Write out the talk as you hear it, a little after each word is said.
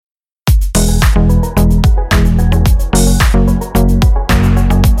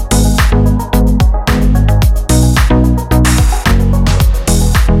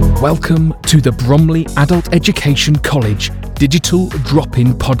Welcome to the Bromley Adult Education College Digital Drop-In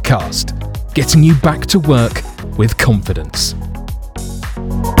Podcast, getting you back to work with confidence.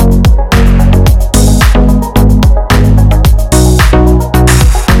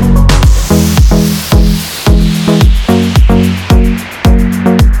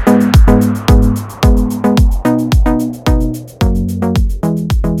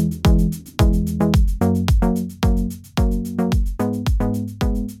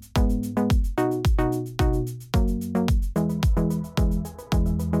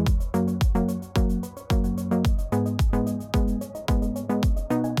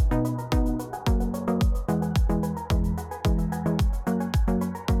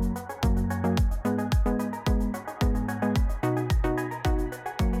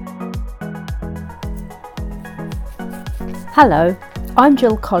 Hello, I'm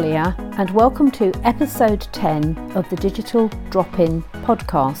Jill Collier and welcome to episode 10 of the Digital Drop-In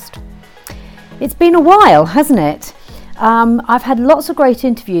Podcast. It's been a while, hasn't it? I've had lots of great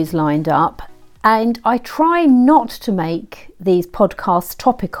interviews lined up and I try not to make these podcasts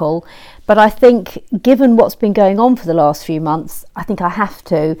topical, but I think given what's been going on for the last few months, I think I have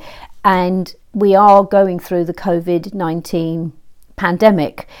to, and we are going through the COVID-19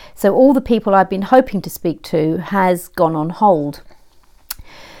 pandemic, so all the people I've been hoping to speak to has gone on hold.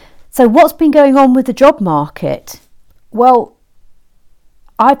 So what's been going on with the job market? Well,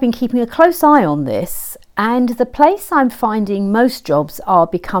 I've been keeping a close eye on this, and the place I'm finding most jobs are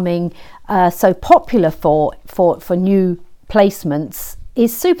becoming so popular for new placements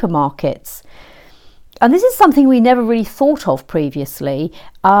is supermarkets. And this is something we never really thought of previously,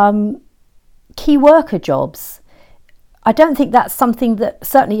 key worker jobs. I don't think that's something that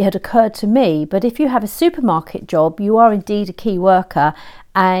certainly had occurred to me, but if you have a supermarket job, you are indeed a key worker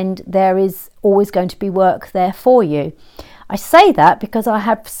and there is always going to be work there for you. I say that because I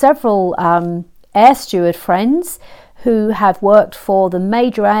have several air steward friends who have worked for the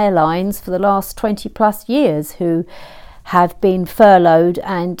major airlines for the last 20 plus years who have been furloughed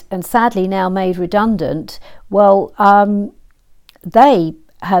and sadly now made redundant. Well, they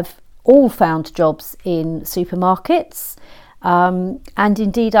have all found jobs in supermarkets, and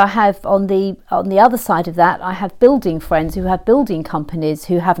indeed I have on the other side of that, I have building friends who have building companies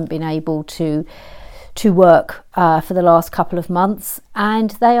who haven't been able to work for the last couple of months,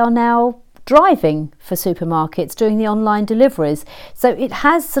 and they are now driving for supermarkets, doing the online deliveries. So it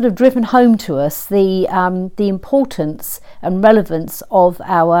has sort of driven home to us the importance and relevance of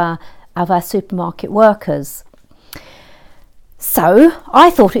our supermarket workers. So I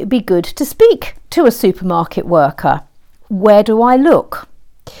thought it would be good to speak to a supermarket worker. Where do I look?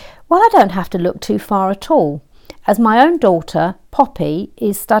 Well, I don't have to look too far at all, as my own daughter, Poppy,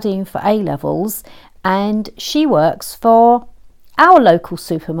 is studying for A-levels and she works for our local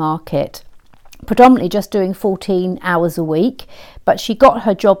supermarket, predominantly just doing 14 hours a week, but she got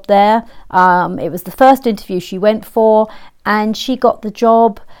her job there. It was the first interview she went for and she got the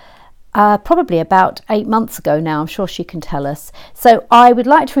job probably about 8 months ago now. I'm sure she can tell us. So I would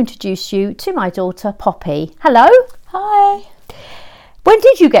like to introduce you to my daughter, Poppy. Hello. Hi. When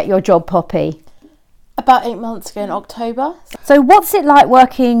did you get your job, Poppy? About 8 months ago in October. So what's it like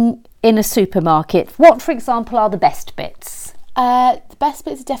working in a supermarket? What, for example, are the best bits? The best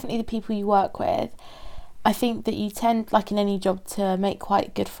bits are definitely the people you work with. I think that you tend, like in any job, to make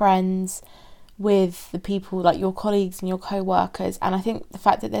quite good friends with the people, like your colleagues and your co-workers, and I think the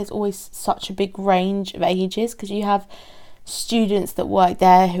fact that there's always such a big range of ages, because you have students that work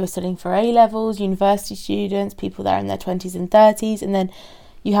there who are studying for A-levels, university students, people there in their 20s and 30s, and then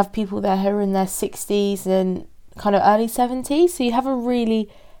you have people there who are in their 60s and kind of early 70s, so you have a really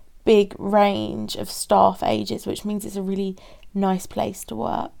big range of staff ages, which means it's a really nice place to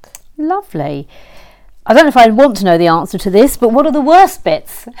work. Lovely. I don't know if I want to know the answer to this, but what are the worst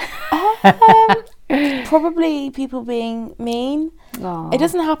bits? Probably people being mean. Aww. It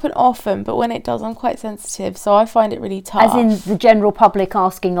doesn't happen often, but when it does, I'm quite sensitive, so I find it really tough. As in the general public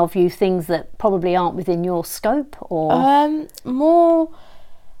asking of you things that probably aren't within your scope, or? More,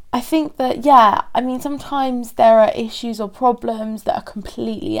 I think that, yeah, I mean, sometimes there are issues or problems that are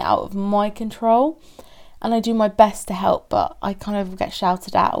completely out of my control, and I do my best to help, but I kind of get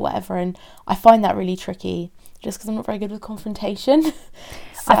shouted at or whatever, and I find that really tricky, just because I'm not very good with confrontation. So.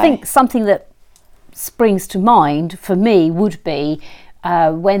 I think something that springs to mind for me would be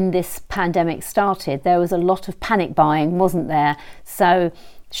when this pandemic started, there was a lot of panic buying, wasn't there? So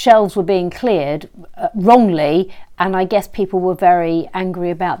shelves were being cleared wrongly, and I guess people were very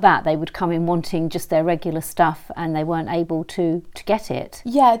angry about that. They would come in wanting just their regular stuff and they weren't able to get it.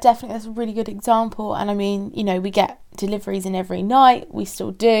 Yeah, definitely. That's a really good example. And I mean, you know, we get deliveries in every night. We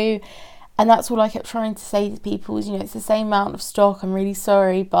still do. And that's all I kept trying to say to people is, it's the same amount of stock. I'm really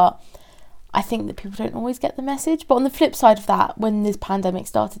sorry, but I think that people don't always get the message. But on the flip side of that, when this pandemic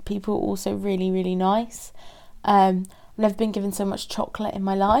started, people were also really, really nice. I've never been given so much chocolate in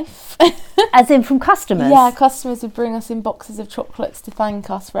my life. As in from customers? Yeah, customers would bring us in boxes of chocolates to thank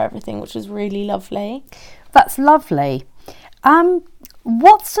us for everything, which was really lovely. That's lovely.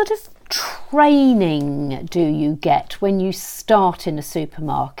 What sort of training do you get when you start in a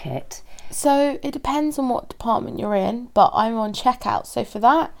supermarket? So it depends on what department you're in, but I'm on checkout. So for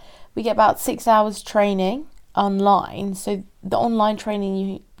that, we get about 6 hours training online. So the online training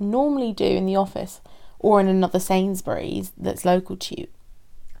you normally do in the office or in another Sainsbury's that's local to you.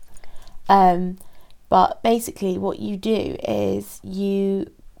 But basically what you do is you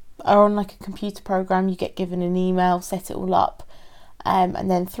are on like a computer program, you get given an email, set it all up, and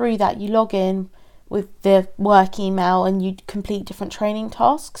then through that you log in with the work email and you complete different training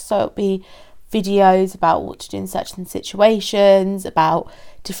tasks. So it'll be videos about what to do in certain situations, about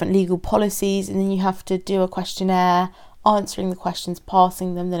different legal policies, and then you have to do a questionnaire, answering the questions,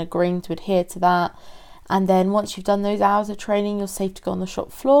 passing them, then agreeing to adhere to that. And then once you've done those hours of training, you're safe to go on the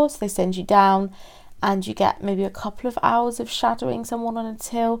shop floor. So they send you down and you get maybe a couple of hours of shadowing someone on a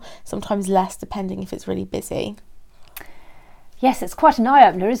till, sometimes less depending if it's really busy. Yes, it's quite an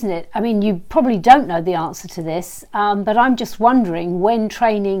eye-opener, isn't it? I mean, you probably don't know the answer to this, but I'm just wondering when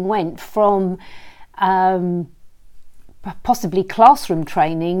training went from possibly classroom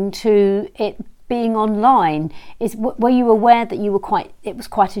training to it being online. Were you aware that it was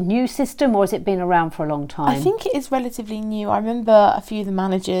quite a new system, or has it been around for a long time? I think it is relatively new. I remember a few of the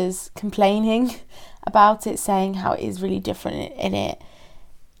managers complaining about it, saying how it is really different and it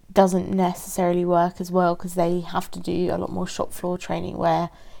doesn't necessarily work as well because they have to do a lot more shop floor training where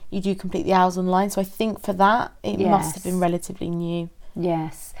you do complete the hours online. So I think for that it must have been relatively new.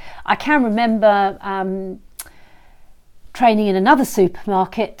 Yes, I can remember training in another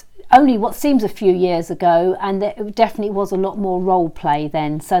supermarket only what seems a few years ago, and it definitely was a lot more role play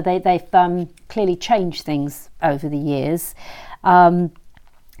then. So they've clearly changed things over the years, but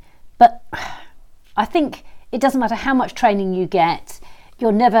I think it doesn't matter how much training you get,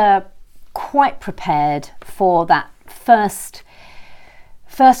 you're never quite prepared for that first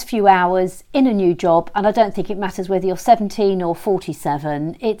few hours in a new job. And I don't think it matters whether you're 17 or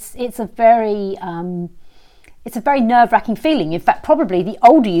 47. It's a very nerve-wracking feeling. In fact, probably the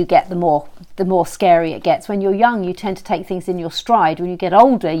older you get, the more scary it gets. When you're young, you tend to take things in your stride. When you get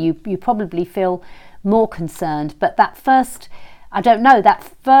older, you probably feel more concerned. But that first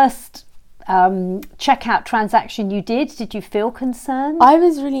checkout transaction did you feel concerned? I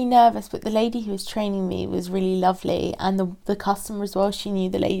was really nervous, but the lady who was training me was really lovely, and the customer as well, she knew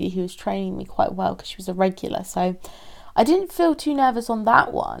the lady who was training me quite well because she was a regular, so I didn't feel too nervous on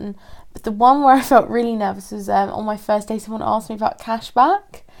that one. But the one where I felt really nervous was on my first day. Someone asked me about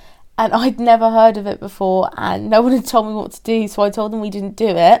cashback, and I'd never heard of it before, and no one had told me what to do, so I told them we didn't do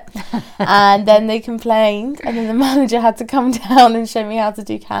it. And then they complained, and then the manager had to come down and show me how to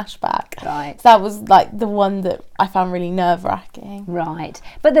do cashback. Right. So that was like the one that I found really nerve-wracking. Right.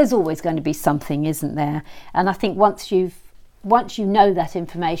 But there's always going to be something, isn't there? And I think once you know that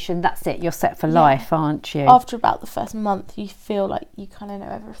information, that's it, you're set for life, aren't you? After about the first month, you feel like you kind of know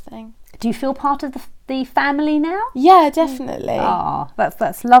everything. Do you feel part of the family now? Yeah, definitely.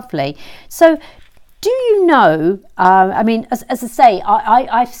 That's lovely. So do you know, I mean, as I say,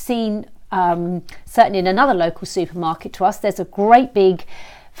 I've seen, certainly in another local supermarket to us, there's a great big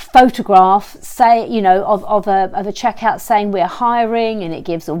photograph, of a checkout saying we're hiring, and it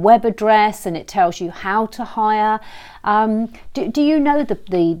gives a web address and it tells you how to hire. Do you know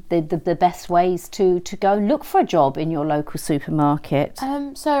the best ways to go and look for a job in your local supermarket?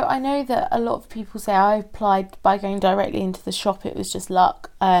 So I know that a lot of people say I applied by going directly into the shop. It was just luck.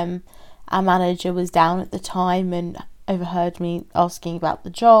 Our manager was down at the time and overheard me asking about the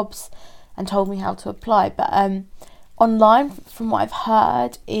jobs and told me how to apply. But online, from what I've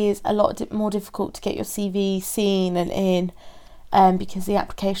heard, is a lot more difficult to get your CV seen and in, because the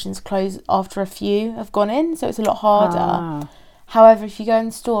applications close after a few have gone in, so it's a lot harder. However, if you go in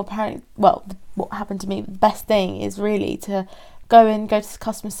the store, apparently, what happened to me, the best thing is really to go to the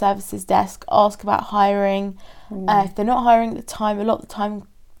customer services desk, ask about hiring. If they're not hiring at the time, a lot of the time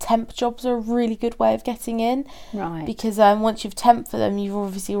temp jobs are a really good way of getting in, right? Because once you've temped for them, you've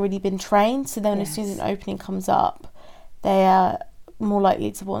obviously already been trained, so then as soon as an opening comes up, they are more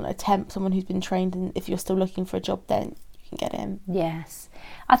likely to want a temp, someone who's been trained, and if you're still looking for a job, then you can get in. Yes,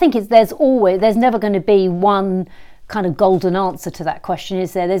 I think there's never going to be one kind of golden answer to that question,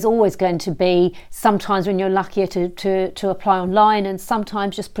 is there? There's always going to be sometimes when you're luckier to apply online, and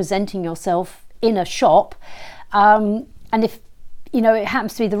sometimes just presenting yourself in a shop. And if it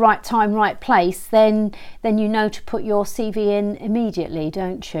happens to be the right time, right place, then you know to put your CV in immediately,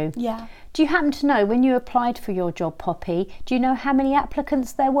 don't you? Yeah. Do you happen to know, when you applied for your job, Poppy, do you know how many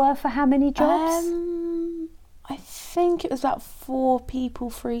applicants there were for how many jobs? I think it was about 4 people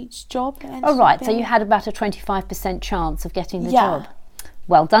for each job. Oh, right. So you had about a 25% chance of getting the job.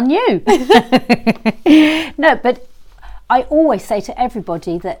 Well done, you. No, but I always say to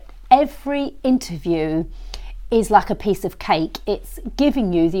everybody that every interview is like a piece of cake. It's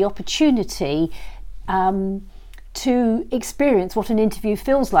giving you the opportunity to experience what an interview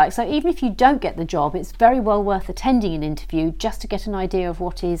feels like. So even if you don't get the job, it's very well worth attending an interview just to get an idea of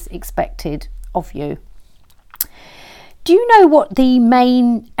what is expected of you. Do you know what the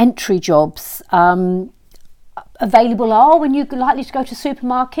main entry jobs available are when you're likely to go to a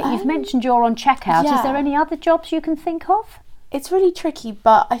supermarket? You've mentioned you're on checkout. Yeah. Is there any other jobs you can think of? It's really tricky,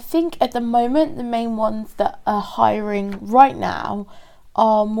 but I think at the moment the main ones that are hiring right now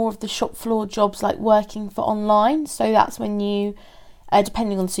are more of the shop floor jobs, like working for online. So that's when you,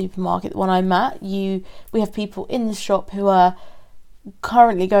 depending on the supermarket, the one I'm at, we have people in the shop who are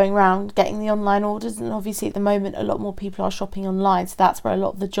currently going around getting the online orders, and obviously at the moment a lot more people are shopping online, so that's where a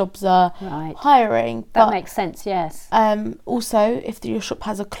lot of the jobs are hiring. That makes sense, yes. Also, if your shop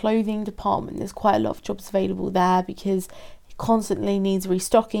has a clothing department, there's quite a lot of jobs available there because it constantly needs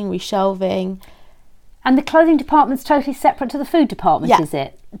restocking, reshelving. And the clothing department's totally separate to the food department, is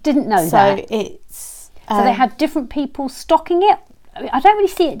it? Didn't know that. So it's so they have different people stocking it. I don't really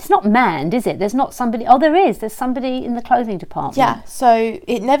see it. It's not manned, is it? There's not somebody. Oh, there is. There's somebody in the clothing department. Yeah. So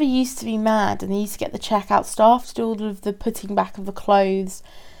it never used to be manned, and they used to get the checkout staff to do all of the putting back of the clothes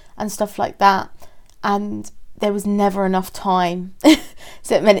and stuff like that. And there was never enough time,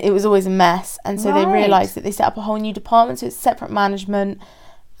 so it meant it was always a mess. And so they realised that they set up a whole new department, so it's separate management,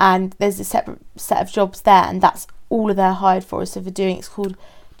 and there's a separate set of jobs there, and that's all of they're hired for. So for doing, it's called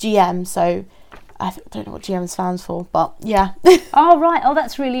GM. So I don't know what GM stands for, but yeah. Oh, right. Oh,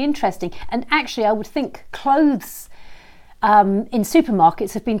 that's really interesting. And actually, I would think clothes in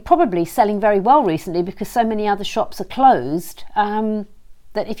supermarkets have been probably selling very well recently because so many other shops are closed,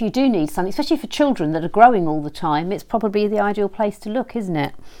 that if you do need something, especially for children that are growing all the time, it's probably the ideal place to look, isn't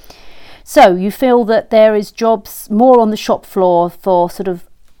it? So you feel that there is jobs more on the shop floor for sort of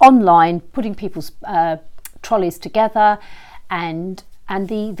online, putting people's trolleys together, and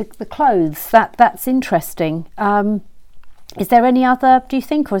the clothes. That's interesting. Is there any other, do you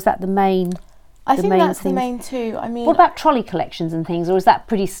think, or is that the main? I think that's the main two. I mean, what about trolley collections and things, or is that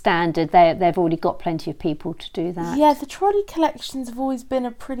pretty standard? They've already got plenty of people to do that. Yeah, the trolley collections have always been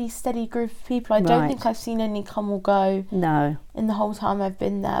a pretty steady group of people. I don't think I've seen any come or go. No. In the whole time I've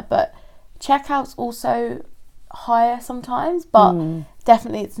been there, but checkouts also hire sometimes, but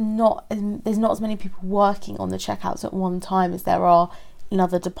definitely there's not as many people working on the checkouts at one time as there are in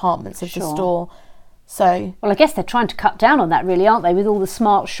other departments of the store. So, well, I guess they're trying to cut down on that, really, aren't they, with all the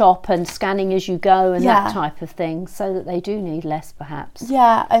smart shop and scanning as you go and that type of thing, so that they do need less, perhaps.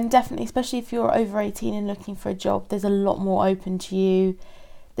 Yeah, and definitely, especially if you're over 18 and looking for a job, there's a lot more open to you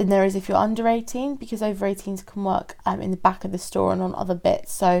than there is if you're under 18, because over 18s can work in the back of the store and on other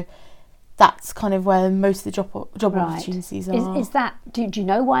bits. So that's kind of where most of the job opportunities are. Is that? Do you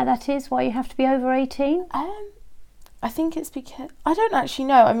know why that is? Why you have to be over 18? I think it's because, I don't actually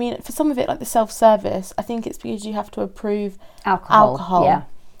know. I mean, for some of it, like the self-service, I think it's because you have to approve alcohol. Yeah.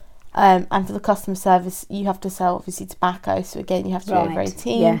 And for the customer service, you have to sell, obviously, tobacco. So again, you have to be over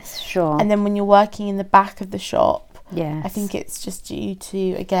 18. Yes, sure. And then when you're working in the back of the shop, yes, I think it's just due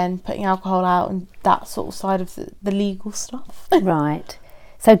to, again, putting alcohol out and that sort of side of the legal stuff. Right.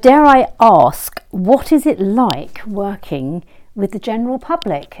 So dare I ask, what is it like working with the general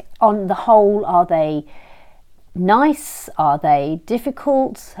public? On the whole, are they nice? Are they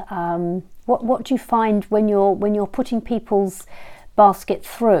difficult? What do you find when you're putting people's basket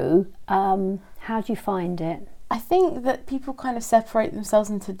through? How do you find it? I think that people kind of separate themselves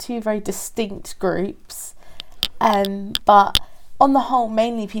into two very distinct groups, but on the whole,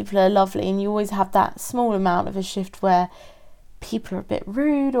 mainly people are lovely, and you always have that small amount of a shift where people are a bit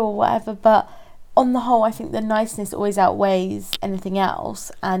rude or whatever, but on the whole, I think the niceness always outweighs anything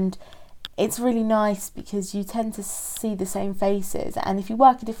else, and it's really nice because you tend to see the same faces, and if you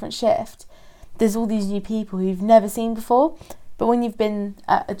work a different shift, there's all these new people who you've never seen before, but when you've been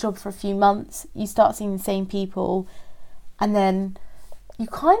at a job for a few months, you start seeing the same people, and then you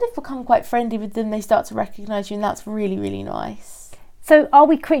kind of become quite friendly with them. They start to recognise you, and that's really, really nice. So are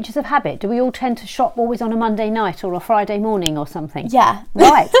we creatures of habit? Do we all tend to shop always on a Monday night or a Friday morning or something? Yeah.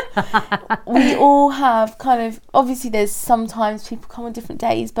 Right. We all have kind of, obviously there's sometimes people come on different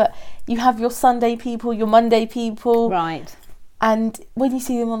days, but you have your Sunday people, your Monday people. Right. And when you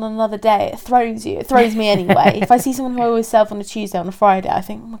see them on another day, it throws you. It throws me anyway. If I see someone who I always serve on a Tuesday, on a Friday, I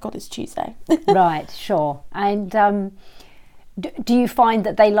think, oh my God, it's Tuesday. Right, sure. And do you find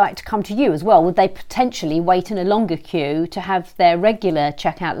that they like to come to you as well? Would they potentially wait in a longer queue to have their regular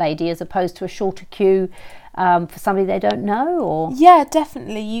checkout lady as opposed to a shorter queue for somebody they don't know? Or Yeah,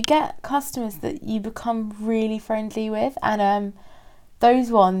 definitely. You get customers that you become really friendly with, and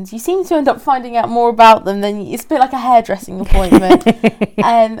those ones, you seem to end up finding out more about them than it's a bit like a hairdressing appointment.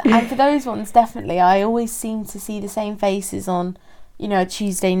 And for those ones, definitely, I always seem to see the same faces on, a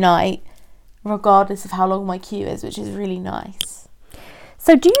Tuesday night, regardless of how long my queue is, which is really nice.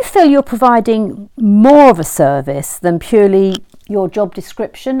 So do you feel you're providing more of a service than purely your job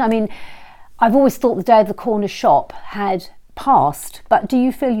description? I mean, I've always thought the day of the corner shop had passed, but do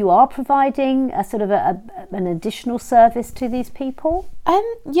you feel you are providing a sort of an additional service to these people?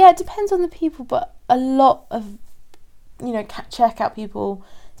 Yeah, it depends on the people, but a lot of checkout people,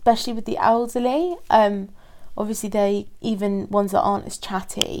 especially with the elderly, obviously they, even ones that aren't as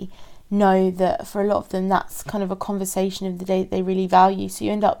chatty, know that for a lot of them that's kind of a conversation of the day that they really value, so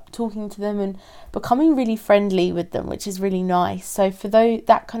you end up talking to them and becoming really friendly with them, which is really nice. So for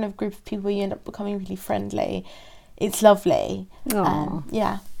that kind of group of people, you end up becoming really friendly. It's lovely.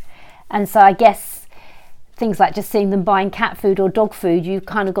 Yeah. And so I guess things like just seeing them buying cat food or dog food, you've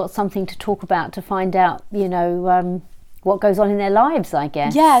kind of got something to talk about to find out, what goes on in their lives, I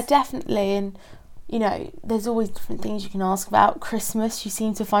guess. Yeah, definitely. And, there's always different things you can ask about. Christmas, you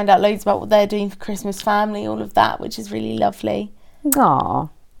seem to find out loads about what they're doing for Christmas, family, all of that, which is really lovely. Aww.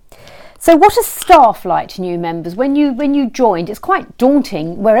 So what are staff like to new members? When you joined, it's quite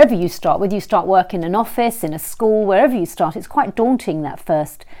daunting wherever you start, whether you start work in an office, in a school, wherever you start, it's quite daunting that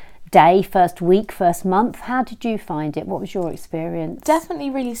first day, first week, first month. How did you find it? What was your experience? Definitely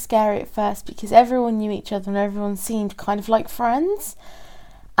really scary at first because everyone knew each other and everyone seemed kind of like friends.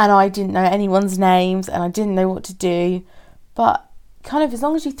 And I didn't know anyone's names and I didn't know what to do. But kind of as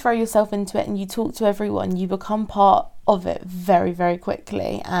long as you throw yourself into it and you talk to everyone, you become part of it very, very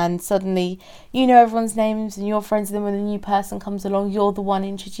quickly. And suddenly you know everyone's names and you're friends with them. When a new person comes along, you're the one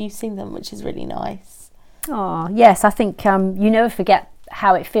introducing them, which is really nice. Oh, yes, I think you never forget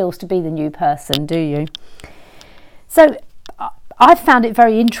how it feels to be the new person, do you? So I've found it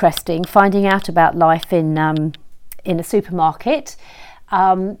very interesting finding out about life in a supermarket.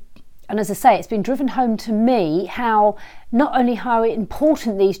 And as I say, it's been driven home to me how not only how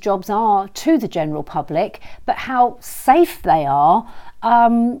important these jobs are to the general public, but how safe they are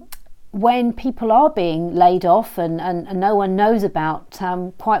when people are being laid off and no one knows about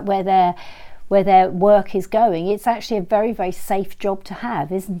quite where their work is going. It's actually a very, very safe job to have,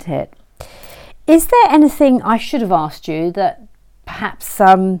 isn't it? Is there anything I should have asked you that perhaps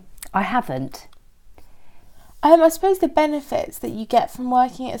I haven't? I suppose the benefits that you get from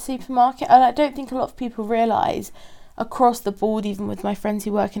working at a supermarket, and I don't think a lot of people realise across the board, even with my friends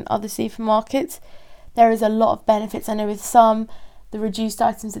who work in other supermarkets, there is a lot of benefits. I know with some, the reduced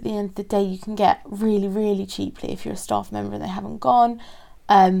items at the end of the day you can get really, really cheaply if you're a staff member and they haven't gone.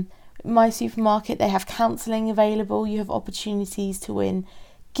 My supermarket, they have counselling available. You have opportunities to win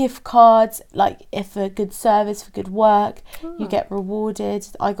gift cards, like if for good service, for good work, you get rewarded.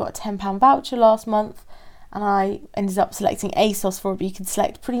 I got a £10 voucher last month. And I ended up selecting ASOS for it, but you can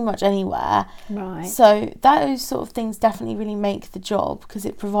select pretty much anywhere. Right. So those sort of things definitely really make the job because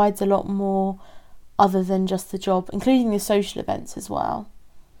it provides a lot more other than just the job, including the social events as well.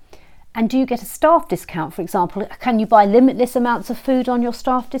 And do you get a staff discount, for example? Can you buy limitless amounts of food on your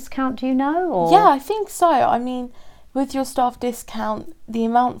staff discount, do you know? Or? Yeah, I think so. I mean, with your staff discount, the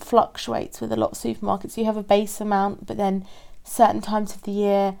amount fluctuates with a lot of supermarkets. You have a base amount, but then certain times of the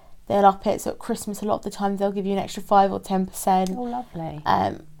year, they'll up it. So at Christmas, a lot of the time, they'll give you an extra 5 or 10%. Oh, lovely.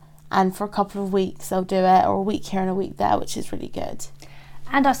 And for a couple of weeks, they'll do it, or a week here and a week there, which is really good.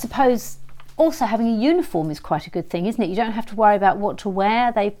 And I suppose also having a uniform is quite a good thing, isn't it? You don't have to worry about what to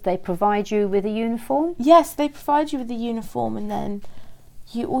wear. They provide you with a uniform. Yes, they provide you with a uniform, and then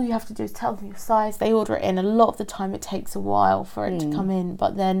all you have to do is tell them your size. They order it in. A lot of the time, it takes a while for it to come in,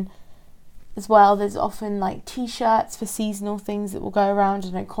 but then as well, there's often like t-shirts for seasonal things that will go around.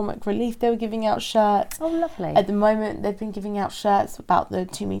 I know Comic Relief, they were giving out shirts. Oh, lovely. At the moment, they've been giving out shirts about the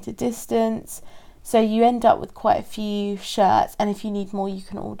 2 metre distance. So you end up with quite a few shirts, and if you need more, you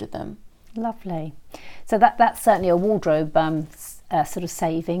can order them. Lovely. So that's certainly a wardrobe sort of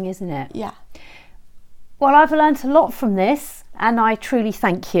saving, isn't it? Yeah. Well, I've learnt a lot from this, and I truly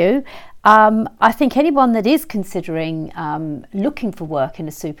thank you. I think anyone that is considering looking for work in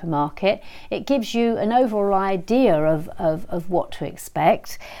a supermarket, it gives you an overall idea of what to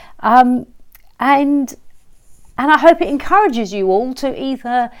expect, and I hope it encourages you all to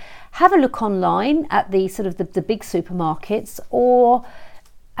either have a look online at the sort of the big supermarkets, or,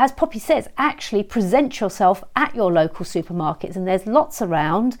 as Poppy says, actually present yourself at your local supermarkets, and there's lots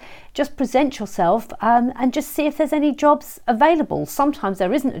around. Just present yourself and just see if there's any jobs available. Sometimes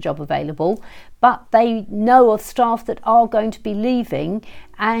there isn't a job available, but they know of staff that are going to be leaving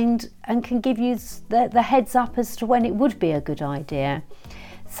and can give you the heads up as to when it would be a good idea.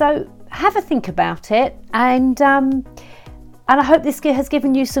 So have a think about it, and I hope this has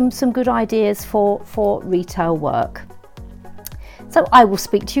given you some good ideas for retail work. So I will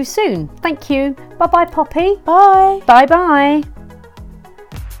speak to you soon. Thank you. Bye-bye, Poppy. Bye. Bye-bye.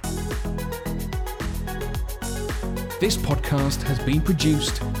 This podcast has been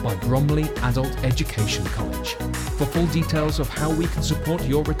produced by Bromley Adult Education College. For full details of how we can support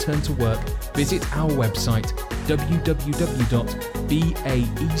your return to work, visit our website www.baec.ac.uk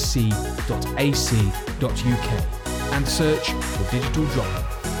and search for Digital Drop-In.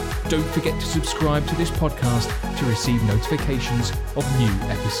 Don't forget to subscribe to this podcast to receive notifications of new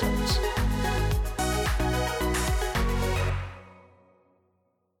episodes.